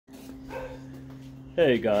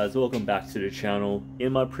Hey guys, welcome back to the channel.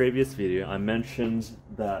 In my previous video I mentioned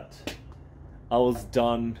that I was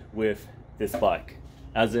done with this bike,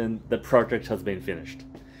 as in the project has been finished.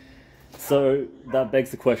 So that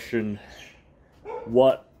begs the question,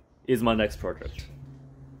 what is my next project?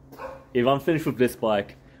 If I'm finished with this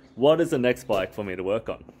bike, what is the next bike for me to work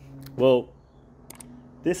on? Well,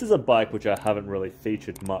 this is a bike which I haven't really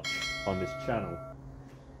featured much on this channel.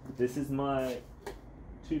 This is my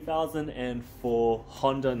 2004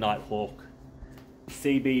 Honda Nighthawk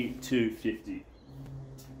CB250,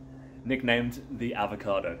 nicknamed the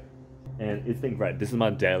Avocado, and it's been great. This is my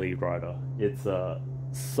daily rider. It's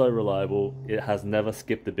so reliable. It has never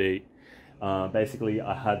skipped a beat. Basically,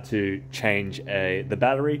 I had to change the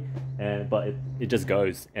battery, but it just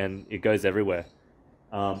goes, and it goes everywhere,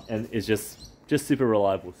 and it's just super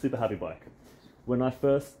reliable, super happy bike. When I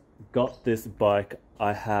first got this bike,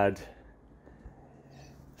 I had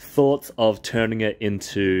thoughts of turning it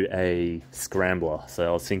into a scrambler. So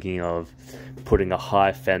I was thinking of putting a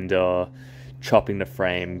high fender, chopping the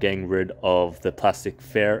frame, getting rid of the plastic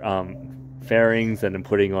fairings, and then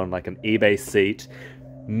putting on like an eBay seat,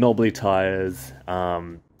 knobbly tires,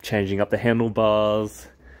 changing up the handlebars.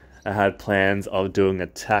 I had plans of doing a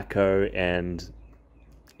tacho and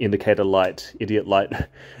indicator light, idiot light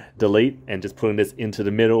delete, and just putting this into the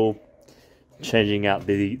middle, changing out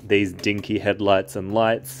these dinky headlights and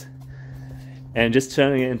lights, and just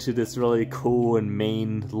turning it into this really cool and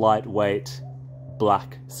mean, lightweight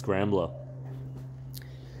black scrambler.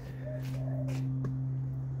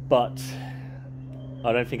 But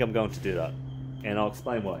I don't think I'm going to do that, and I'll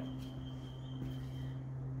explain why.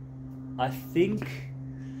 I think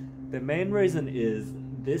the main reason is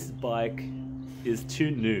this bike is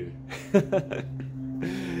too new.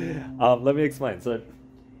 Let me explain. So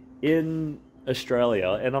in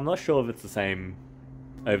Australia, and I'm not sure if it's the same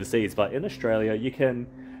overseas, but in Australia you can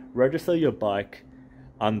register your bike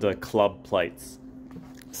under club plates.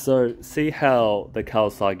 So see how the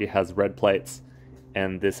Kawasaki has red plates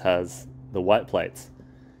and this has the white plates.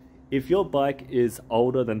 If your bike is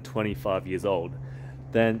older than 25 years old,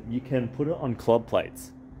 then you can put it on club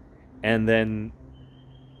plates, and then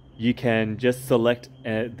you can just select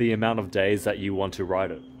the amount of days that you want to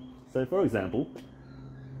ride it. So for example,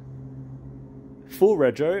 full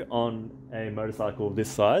rego on a motorcycle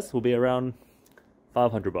this size will be around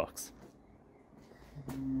 500 bucks.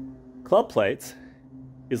 Club plates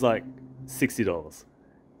is like $60.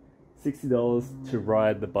 $60 to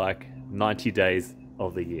ride the bike 90 days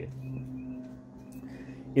of the year.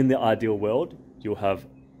 In the ideal world, you'll have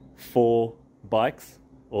 4 bikes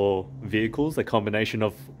or vehicles, a combination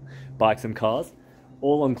of bikes and cars,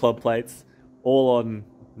 all on club plates, all on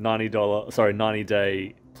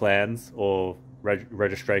 $90-day plans or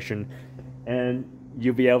registration, and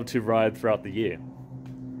you'll be able to ride throughout the year.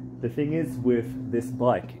 The thing is with this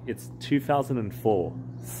bike, it's 2004,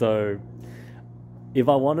 so if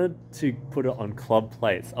I wanted to put it on club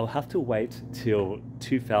plates, I'll have to wait till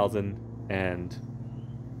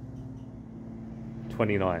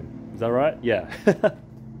 2029. Is that right? Yeah.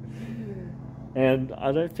 And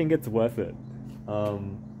I don't think it's worth it.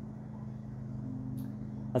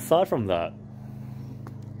 Aside from that,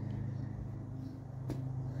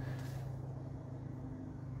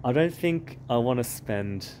 I don't think I want to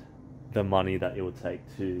spend the money that it would take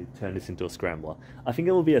to turn this into a scrambler. I think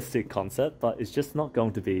it will be a sick concept, but it's just not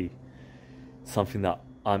going to be something that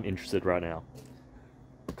I'm interested right now.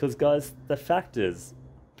 Because guys, the fact is,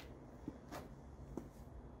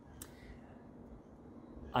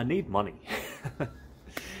 I need money.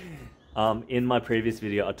 In my previous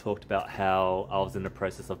video, I talked about how I was in the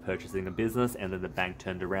process of purchasing a business, and then the bank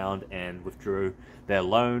turned around and withdrew their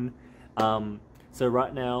loan. So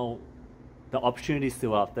right now, the opportunity is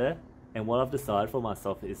still out there, and what I've decided for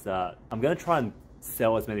myself is that I'm going to try and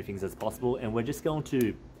sell as many things as possible, and we're just going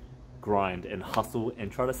to grind and hustle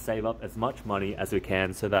and try to save up as much money as we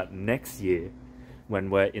can, so that next year, when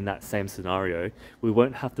we're in that same scenario, we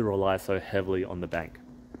won't have to rely so heavily on the bank.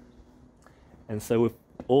 And so with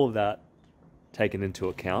all of that taken into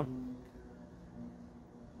account,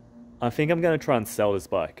 I think I'm going to try and sell this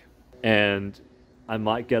bike. And I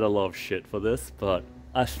might get a lot of shit for this, but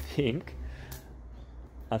I think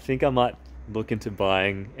I might look into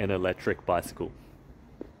buying an electric bicycle.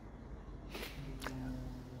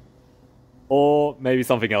 Or maybe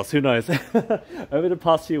something else, who knows? Over the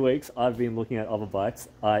past few weeks, I've been looking at other bikes.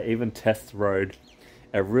 I even test rode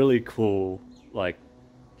a really cool, like,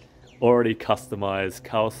 already customized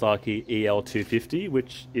Kawasaki EL250,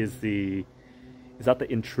 which is that the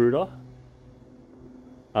Intruder?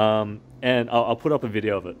 And I'll put up a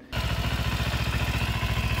video of it.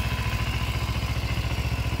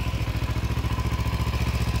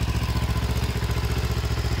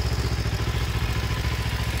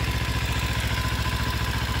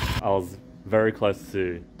 very close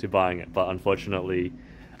to buying it, but unfortunately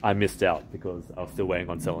I missed out because I was still waiting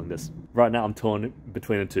on selling this. Right now I'm torn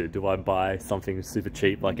between the two. Do I buy something super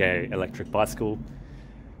cheap like a electric bicycle?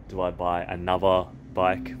 Do I buy another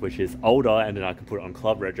bike which is older and then I can put it on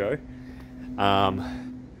Club Rego?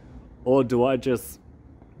 Or do I just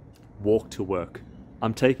walk to work?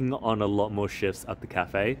 I'm taking on a lot more shifts at the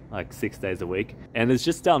cafe, like 6 days a week, and it's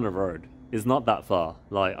just down the road. It's not that far.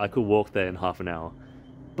 Like, I could walk there in half an hour,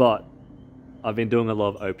 but I've been doing a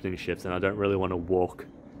lot of opening shifts and I don't really want to walk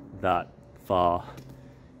that far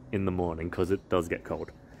in the morning because it does get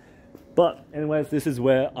cold. But anyways, this is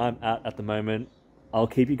where I'm at the moment. I'll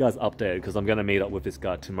keep you guys updated because I'm going to meet up with this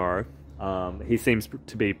guy tomorrow. He seems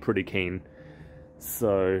to be pretty keen,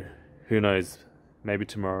 so who knows, maybe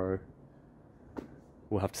tomorrow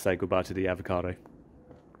we'll have to say goodbye to the avocado.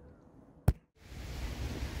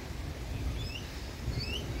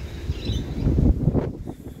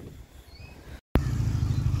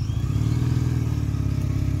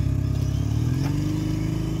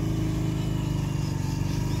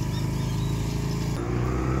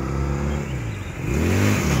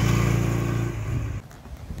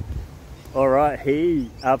 Alright, he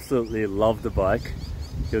absolutely loved the bike.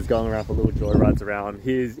 He was going around for little joyrides around.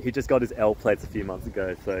 He just got his L plates a few months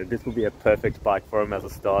ago, so this will be a perfect bike for him as a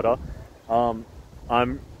starter. I'm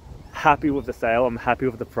happy with the sale, I'm happy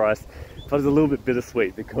with the price, but it's a little bit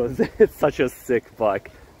bittersweet because it's such a sick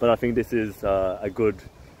bike. But I think this is a good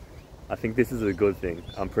thing.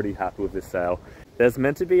 I'm pretty happy with this sale. There's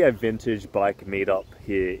meant to be a vintage bike meetup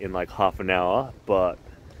here in like half an hour, but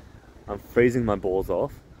I'm freezing my balls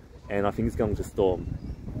off and I think it's going to storm.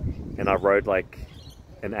 And I rode like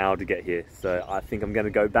an hour to get here, so I think I'm going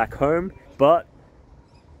to go back home. But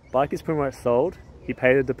bike is pretty much sold. He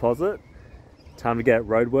paid a deposit. Time to get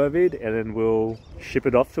roadworthy and then we'll ship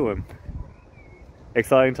it off to him.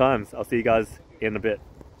 Exciting times. I'll see you guys in a bit.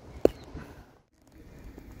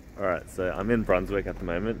 Alright, so I'm in Brunswick at the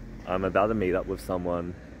moment. I'm about to meet up with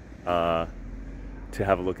someone to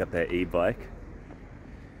have a look at their e-bike,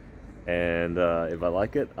 and if I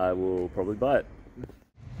like it, I will probably buy it.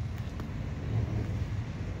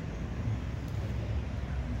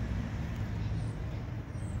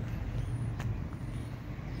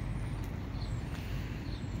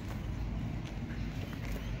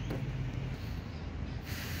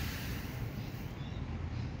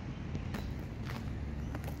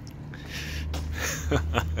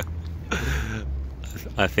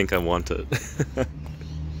 I think I want it.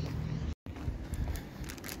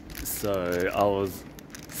 So I was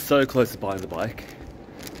so close to buying the bike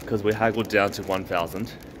because we haggled down to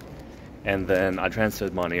 1,000, and then I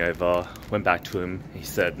transferred money over, went back to him, he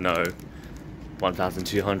said no,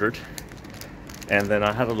 1,200, and then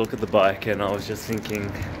I had a look at the bike and I was just thinking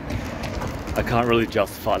I can't really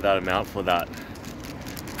justify that amount for that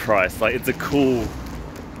price. Like, it's a cool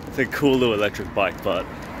little electric bike, but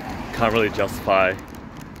can't really justify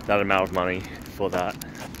that amount of money for that.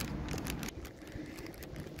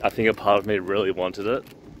 I think a part of me really wanted it,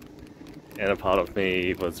 and a part of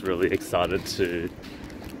me was really excited to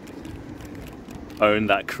own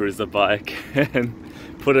that cruiser bike and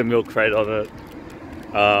put a milk crate on it.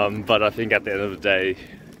 But I think at the end of the day,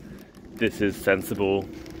 this is sensible,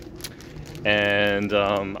 and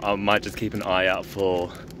I might just keep an eye out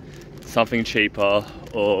for something cheaper,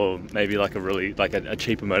 or maybe like a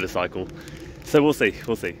cheaper motorcycle. So we'll see.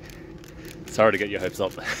 Sorry to get your hopes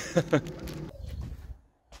up.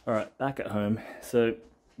 Alright, back at home. So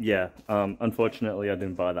yeah, unfortunately I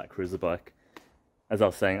didn't buy that cruiser bike. As I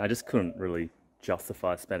was saying, I just couldn't really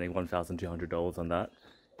justify spending $1,200 on that.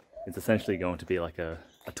 It's essentially going to be like a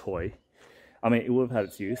toy. I mean, it would have had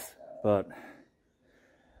its use, but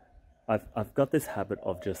I've got this habit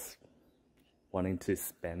of just wanting to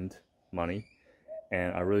spend money,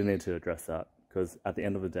 and I really need to address that, because at the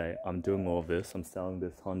end of the day, I'm doing all of this. I'm selling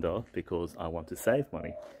this Honda because I want to save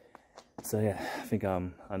money. So yeah, I think I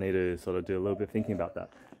need to sort of do a little bit of thinking about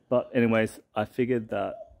that. But anyways, I figured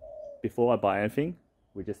that before I buy anything,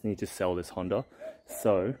 we just need to sell this Honda.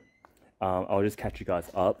 So I'll just catch you guys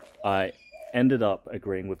up. I ended up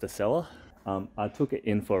agreeing with the seller. I took it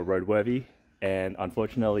in for a roadworthy, and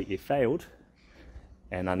unfortunately it failed,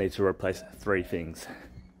 and I need to replace 3 things.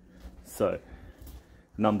 So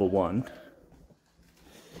number 1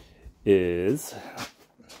 is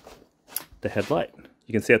the headlight.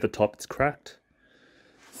 You can see at the top it's cracked,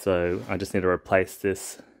 so I just need to replace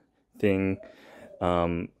this thing.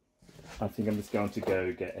 I think I'm just going to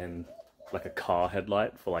go get like a car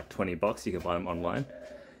headlight for like 20 bucks. You can buy them online.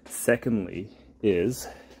 Secondly is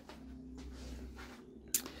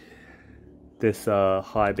this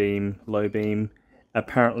high beam, low beam,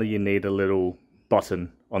 apparently you need a little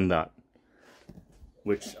button on that,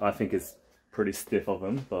 which I think is pretty stiff of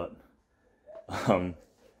them, but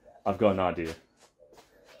I've got an idea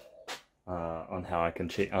on how I can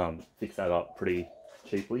fix that up pretty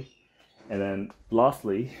cheaply. And then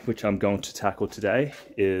lastly, which I'm going to tackle today,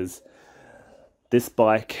 is this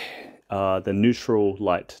bike, the neutral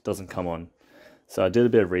light doesn't come on. So I did a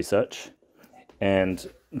bit of research, and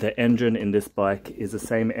the engine in this bike is the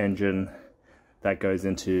same engine that goes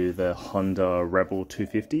into the Honda Rebel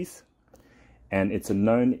 250s. And it's a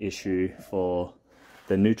known issue for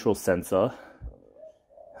the neutral sensor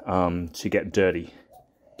to get dirty.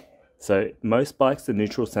 So most bikes, the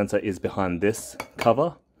neutral sensor is behind this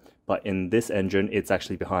cover, but in this engine, it's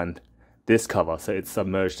actually behind this cover. So it's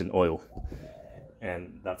submerged in oil,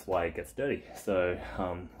 and that's why it gets dirty. So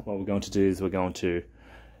what we're going to do is we're going to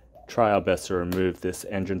try our best to remove this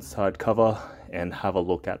engine side cover and have a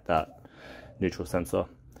look at that neutral sensor.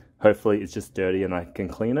 Hopefully it's just dirty and I can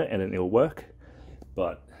clean it and then it'll work.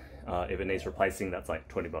 But if it needs replacing, that's like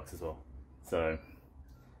 20 bucks as well. So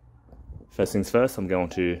first things first, I'm going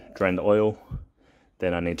to drain the oil.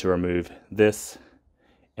 Then I need to remove this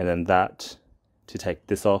and then that to take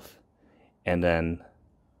this off, and then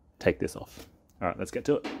take this off. All right, let's get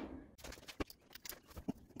to it.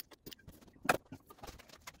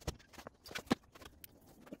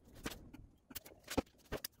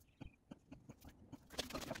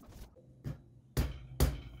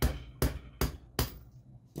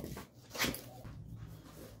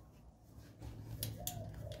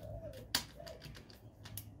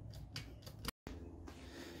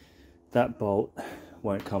 That bolt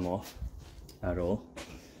won't come off at all,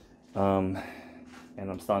 and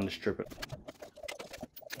I'm starting to strip it.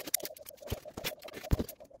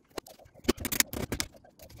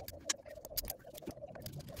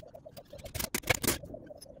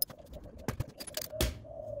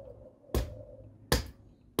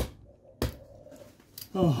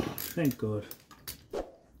 Oh, thank God.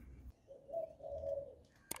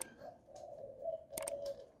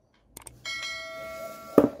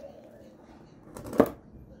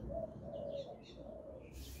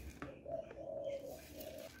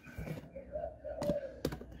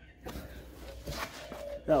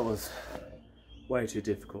 That was way too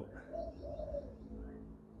difficult.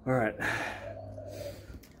 All right,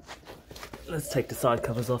 let's take the side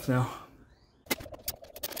covers off now.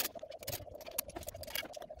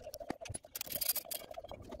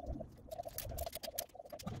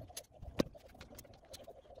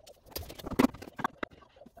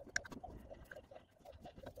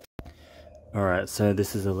 Alright, so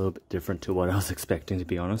this is a little bit different to what I was expecting, to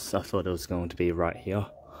be honest. I thought it was going to be right here,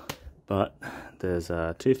 but there's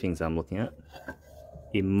two things I'm looking at.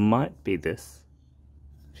 It might be this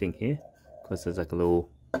thing here, because there's like a little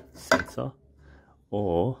sensor,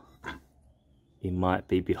 or it might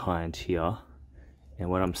be behind here. And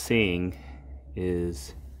what I'm seeing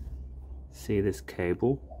is, see this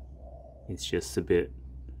cable? It's just a bit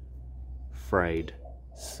frayed.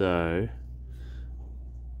 So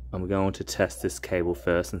I'm going to test this cable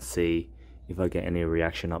first and see if I get any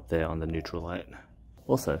reaction up there on the neutral light.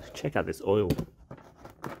 Also, check out this oil.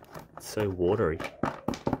 It's so watery.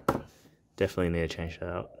 Definitely need to change that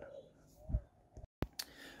out.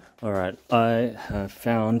 Alright, I have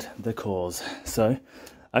found the cause. So,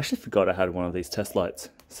 I actually forgot I had one of these test lights.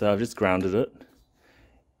 So I've just grounded it.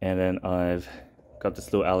 And then I've got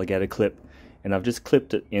this little alligator clip. And I've just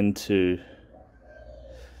clipped it into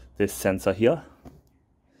this sensor here.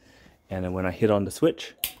 And then when I hit on the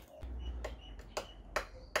switch,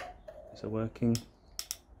 is it working?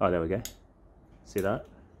 Oh, there we go. See that?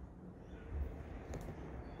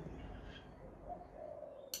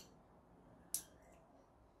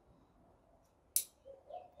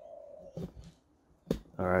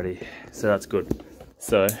 Alrighty, so that's good.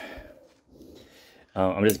 So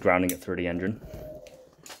I'm just grounding it through the engine.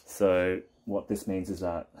 So what this means is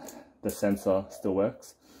that the sensor still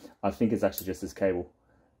works. I think it's actually just this cable,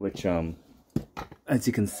 which as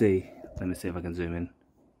you can see, let me see if I can zoom in.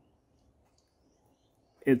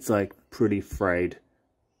 It's like pretty frayed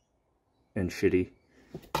and shitty.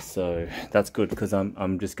 So that's good, because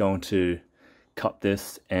I'm just going to cut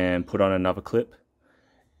this and put on another clip,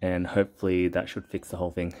 and hopefully that should fix the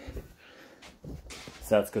whole thing.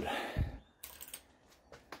 So that's good.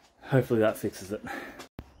 Hopefully that fixes it.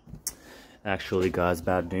 Actually guys,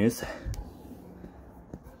 bad news.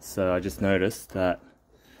 So I just noticed that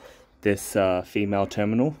this female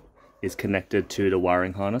terminal is connected to the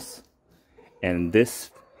wiring harness, and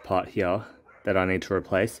this part here that I need to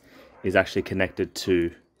replace is actually connected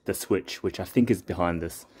to the switch, which I think is behind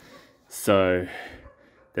this. So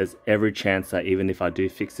there's every chance that even if I do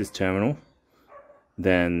fix this terminal,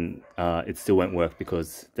 then it still won't work,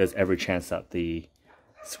 because there's every chance that the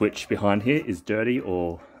switch behind here is dirty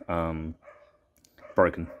or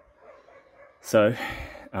broken. So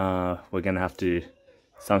we're gonna have to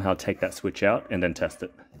somehow take that switch out and then test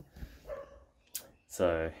it.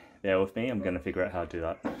 So bear with me, I'm gonna figure out how to do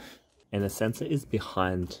that. And the sensor is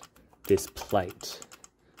behind this plate,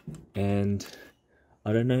 and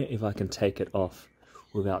I don't know if I can take it off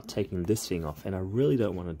without taking this thing off, and I really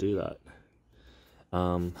don't want to do that.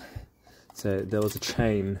 So there was a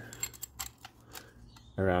chain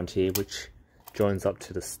around here which joins up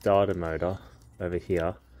to the starter motor over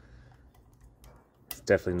here. It's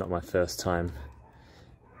definitely not my first time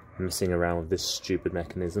messing around with this stupid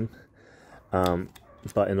mechanism.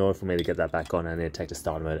 But in order for me to get that back on, I need to take the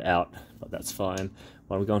starter motor out, but that's fine.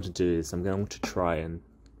 What I'm going to do is I'm going to try and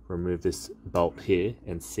remove this bolt here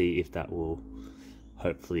and see if that will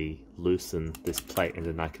hopefully loosen this plate, and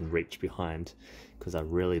then I can reach behind, because I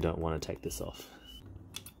really don't want to take this off.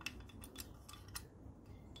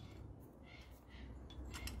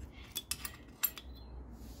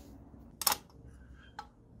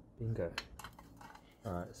 Bingo.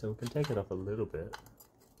 Alright, so we can take it off a little bit.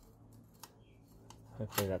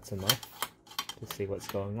 Hopefully that's enough to see what's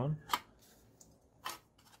going on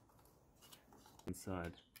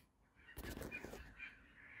inside.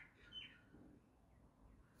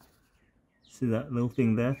 See that little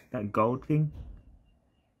thing there, that gold thing?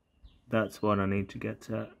 That's what I need to get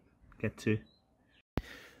to.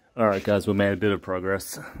 Alright guys, we made a bit of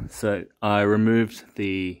progress. So I removed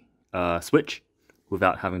the switch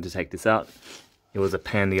without having to take this out. It was a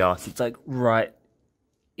pain in the ass. It's like right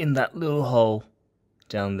in that little hole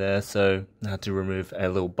down there, so I had to remove a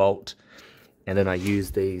little bolt, and then I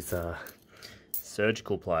used these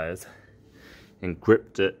surgical pliers and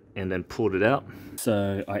gripped it and then pulled it out.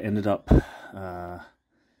 So I ended up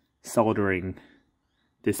soldering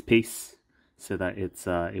this piece so that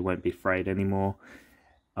it won't be frayed anymore.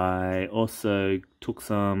 I also took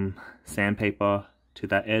some sandpaper to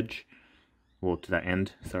that edge, or to that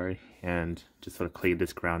end, sorry, and just sort of cleared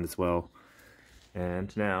this ground as well.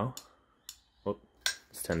 And now, oh,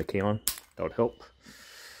 let's turn the key on, that would help.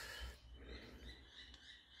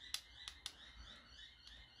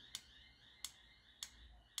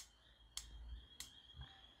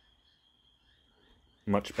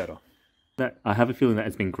 Much better. I have a feeling that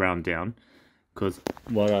it's been ground down, because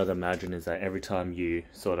what I'd imagine is that every time you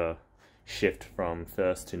sort of shift from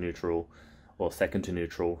first to neutral or second to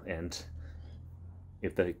neutral, and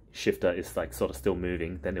if the shifter is like sort of still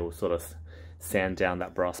moving, then it will sort of sand down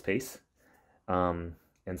that brass piece. And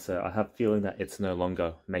so I have a feeling that it's no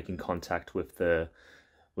longer making contact with the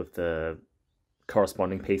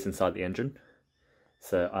corresponding piece inside the engine.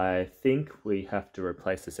 So I think we have to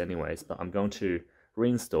replace this anyways, but I'm going to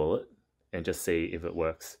reinstall it and just see if it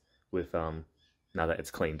works with now that it's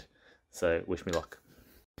cleaned. So wish me luck.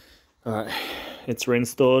 Alright, it's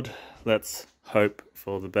reinstalled. Let's hope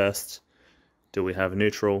for the best. Do we have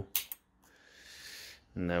neutral?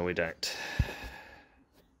 No, we don't.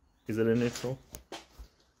 Is it a neutral?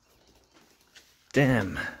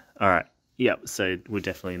 Damn. Alright, yep, so we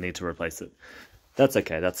definitely need to replace it. That's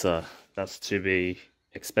okay, that's to be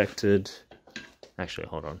expected. Actually,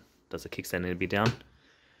 hold on. Does the kickstand need to be down?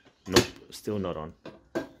 Nope, still not on.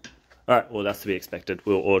 Alright, well that's to be expected.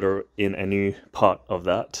 We'll order in a new part of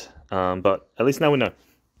that. But at least now we know.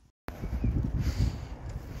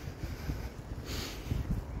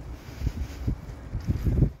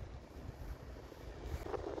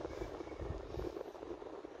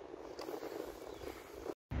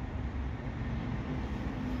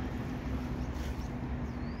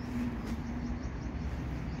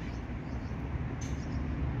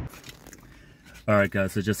 Alright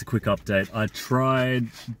guys, so just a quick update. I tried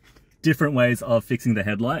different ways of fixing the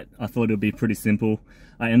headlight. I thought it would be pretty simple.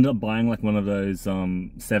 I ended up buying like one of those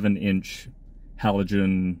 7-inch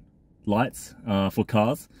halogen lights for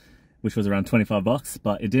cars, which was around 25 bucks,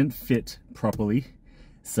 but it didn't fit properly.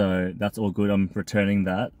 So that's all good, I'm returning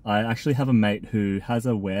that. I actually have a mate who has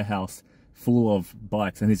a warehouse full of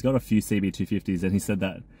bikes, and he's got a few CB250s, and he said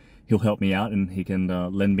that he'll help me out and he can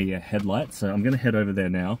lend me a headlight. So I'm gonna head over there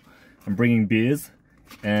now. I'm bringing beers,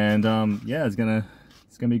 and yeah, it's gonna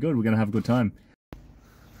be good. We're gonna have a good time.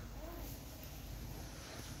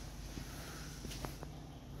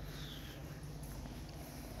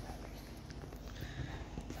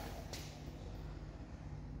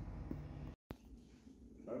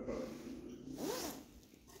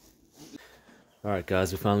 Alright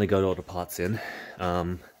guys, we finally got all the parts in.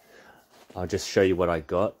 I'll just show you what I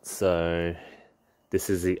got. So this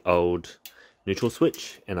is the old neutral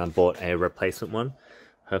switch, and I bought a replacement one.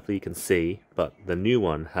 Hopefully you can see, but the new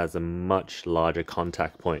one has a much larger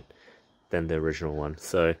contact point than the original one,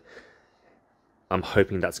 so I'm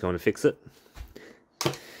hoping that's going to fix it.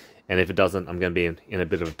 And if it doesn't, I'm going to be in a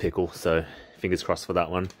bit of a pickle, so fingers crossed for that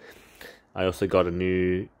one. I also got a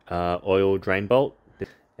new oil drain bolt,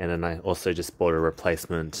 and then I also just bought a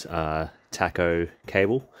replacement taco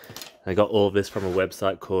cable. I got all of this from a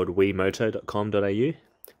website called wemoto.com.au,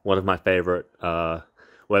 one of my favorite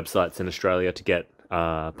websites in Australia to get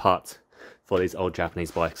parts for these old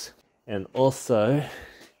Japanese bikes. And also,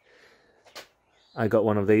 I got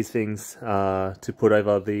one of these things to put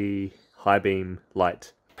over the high beam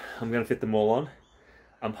light. I'm going to fit them all on.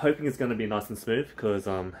 I'm hoping it's going to be nice and smooth because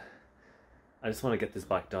I just want to get this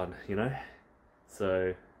bike done, you know?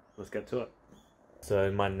 So let's get to it.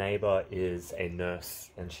 So my neighbor is a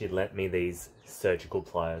nurse and she lent me these surgical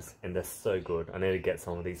pliers and they're so good. I need to get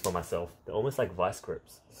some of these for myself. They're almost like vice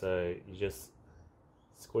grips. So you just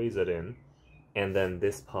squeeze it in and then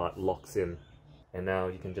this part locks in and now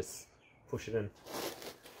you can just push it in.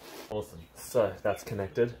 Awesome. So that's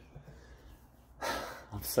connected.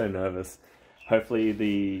 I'm so nervous. Hopefully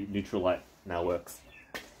the neutral light now works.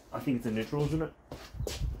 I think it's in neutral, isn't it?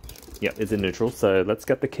 Yep, it's in neutral. So let's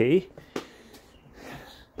get the key.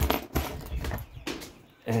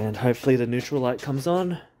 And hopefully the neutral light comes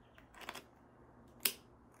on.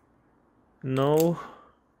 No.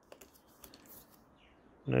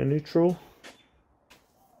 No neutral.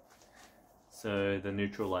 So the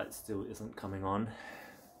neutral light still isn't coming on.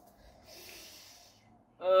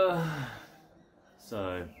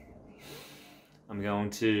 So I'm going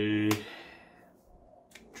to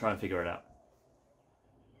try and figure it out.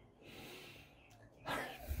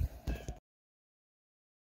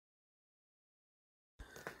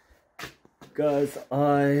 Guys,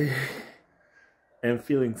 I am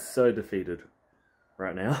feeling so defeated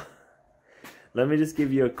right now. Let me just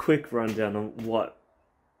give you a quick rundown on what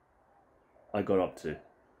I got up to.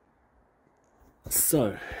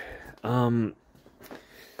 So,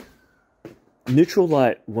 neutral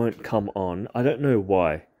light won't come on. I don't know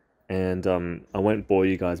why. And I won't bore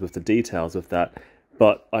you guys with the details of that.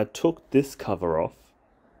 But I took this cover off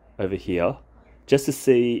over here just to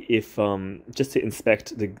see if, just to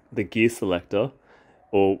inspect the gear selector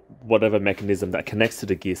or whatever mechanism that connects to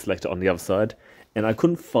the gear selector on the other side. And I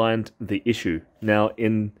couldn't find the issue. Now,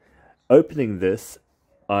 in opening this,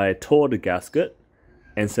 I tore the gasket.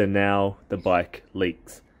 And so now the bike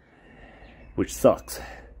leaks, which sucks.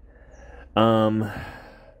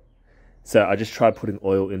 So I just tried putting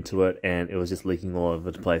oil into it and it was just leaking all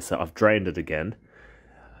over the place. So I've drained it again.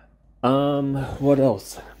 What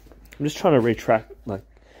else? I'm just trying to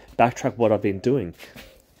backtrack what I've been doing.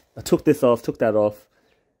 I took this off, took that off,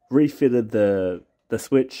 refitted the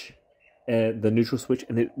switch and the neutral switch,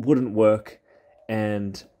 and it wouldn't work.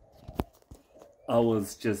 And I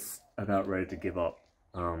was just about ready to give up.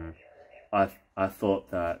 I thought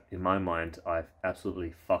that in my mind I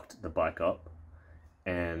absolutely fucked the bike up,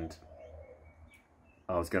 and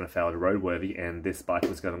I was going to fail to roadworthy, and this bike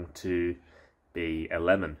was going to be a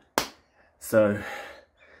lemon. So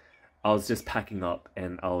I was just packing up,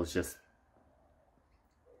 and I was just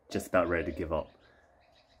about ready to give up.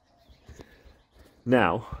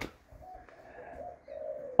 Now,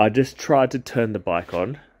 I just tried to turn the bike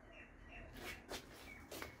on.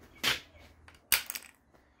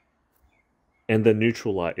 And the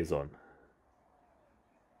neutral light is on.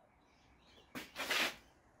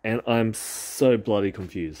 And I'm so bloody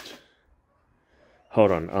confused.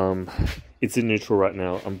 Hold on, it's in neutral right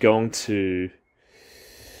now. I'm going to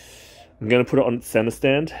put it on center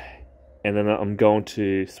stand, and then I'm going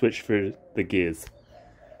to switch through the gears.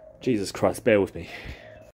 Jesus Christ, bear with me.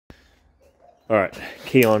 Alright,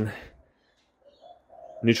 key on.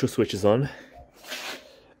 Neutral switch is on.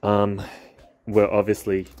 We're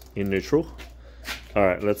obviously in neutral.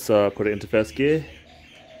 Alright, let's put it into first gear.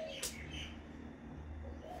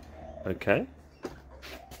 Okay.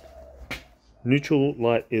 Neutral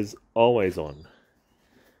light is always on.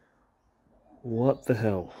 What the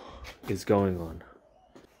hell is going on?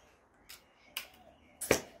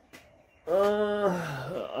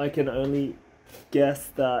 I can only guess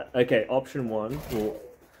that... Okay, option one, or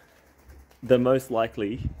the most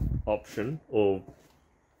likely option or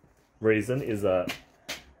reason is that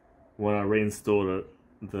when I reinstalled it,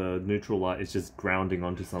 the neutral light is just grounding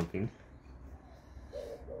onto something.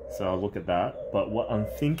 So I'll look at that. But what I'm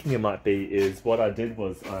thinking it might be is what I did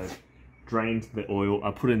was I drained the oil, I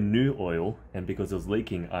put in new oil, and because it was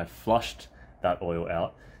leaking, I flushed that oil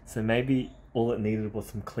out. So maybe all it needed was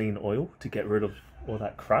some clean oil to get rid of all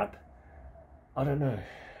that crap. I don't know.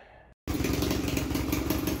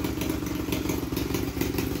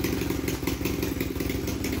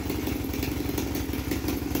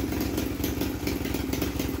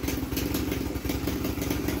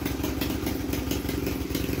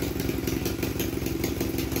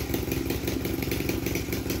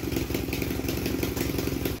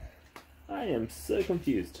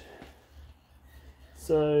 confused.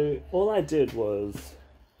 So all I did was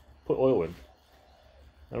put oil in.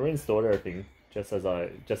 I reinstalled everything just as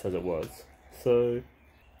it was. So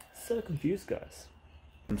confused, guys.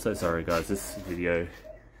 I'm so sorry, guys. This video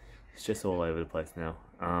is just all over the place now.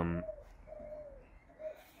 I'm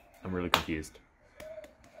really confused.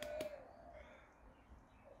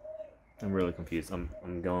 I'm really confused.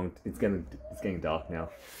 It's getting dark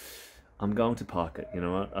now. I'm going to park it. You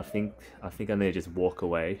know what? I think I need to just walk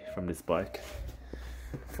away from this bike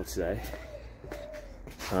for today.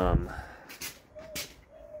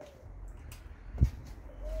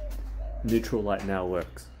 Neutral light now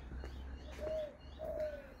works.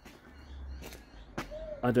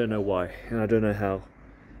 I don't know why, and I don't know how,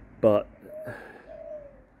 but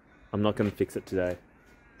I'm not going to fix it today.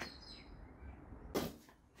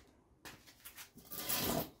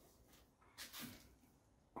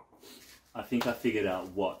 I think I figured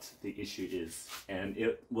out what the issue is, and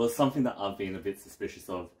it was something that I've been a bit suspicious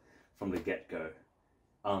of from the get-go.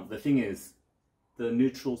 The thing is, the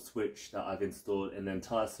neutral switch that I've installed in the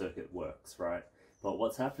entire circuit works, right? But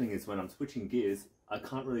what's happening is when I'm switching gears, I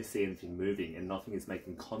can't really see anything moving and nothing is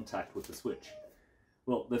making contact with the switch.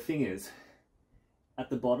 Well, the thing is, at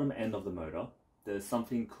the bottom end of the motor, there's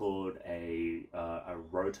something called a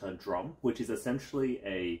rotor drum, which is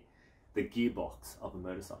essentially the gearbox of a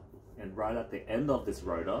motorcycle. And right at the end of this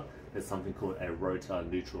rotor, there's something called a rotor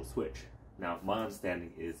neutral switch. Now, my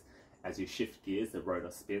understanding is, as you shift gears, the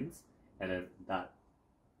rotor spins, and then that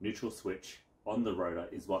neutral switch on the rotor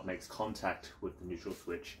is what makes contact with the neutral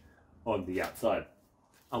switch on the outside.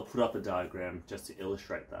 I'll put up a diagram just to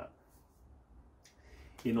illustrate that.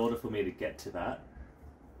 In order for me to get to that,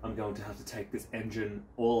 I'm going to have to take this engine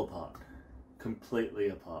all apart, completely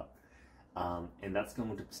apart. And that's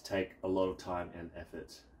going to take a lot of time and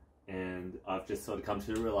effort. And I've just sort of come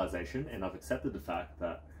to the realization, and I've accepted the fact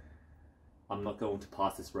that I'm not going to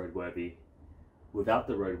pass this roadworthy. Without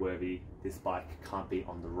the roadworthy, this bike can't be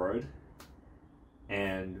on the road,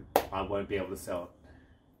 and I won't be able to sell it,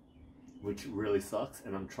 which really sucks.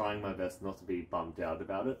 And I'm trying my best not to be bummed out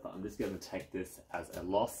about it, but I'm just going to take this as a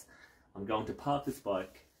loss. I'm going to park this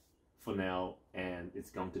bike for now, and it's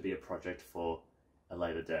going to be a project for a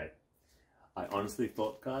later day. I honestly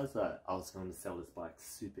thought, guys, that I was going to sell this bike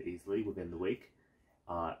super easily within the week,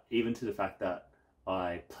 even to the fact that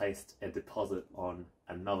I placed a deposit on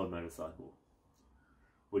another motorcycle,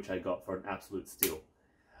 which I got for an absolute steal.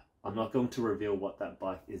 I'm not going to reveal what that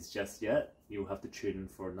bike is just yet. You'll have to tune in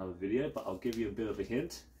for another video, but I'll give you a bit of a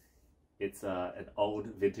hint. It's an old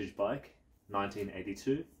vintage bike,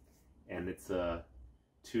 1982, and it's a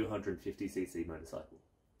 250cc motorcycle.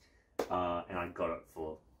 And I got it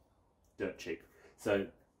for dirt cheap. So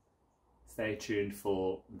stay tuned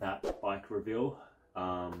for that bike reveal.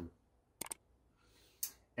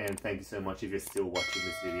 And thank you so much if you're still watching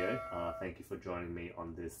this video. Thank you for joining me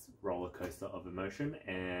on this roller coaster of emotion,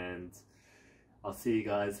 and I'll see you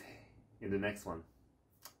guys in the next one.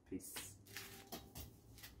 Peace.